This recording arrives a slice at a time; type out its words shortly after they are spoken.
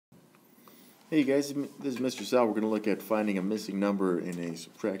Hey guys, this is Mr. Sal. We're going to look at finding a missing number in a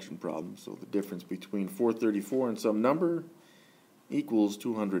subtraction problem. So the difference between 434 and some number equals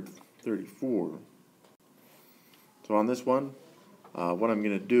 234. So on this one, what I'm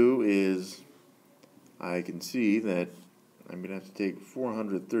going to do is I can see that I'm going to have to take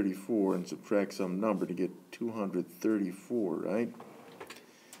 434 and subtract some number to get 234, right?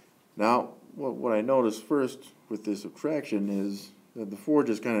 Now, what I notice first with this subtraction is that the 4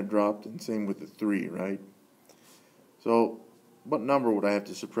 just kind of dropped, and same with the 3, right? So, what number would I have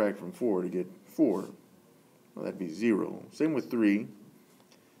to subtract from 4 to get 4? Well, that'd be 0. Same with 3.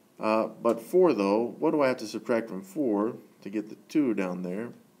 But 4, though, what do I have to subtract from 4 to get the 2 down there?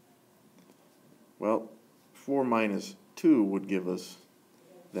 Well, 4 minus 2 would give us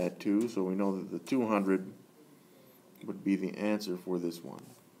that 2, so we know that the 200 would be the answer for this one.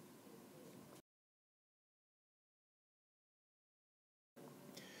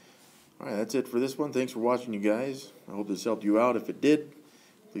 Alright, that's it for this one. Thanks for watching, you guys. I hope this helped you out. If it did,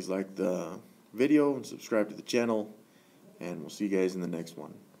 please like the video and subscribe to the channel, and we'll see you guys in the next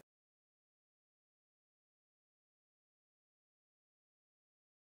one.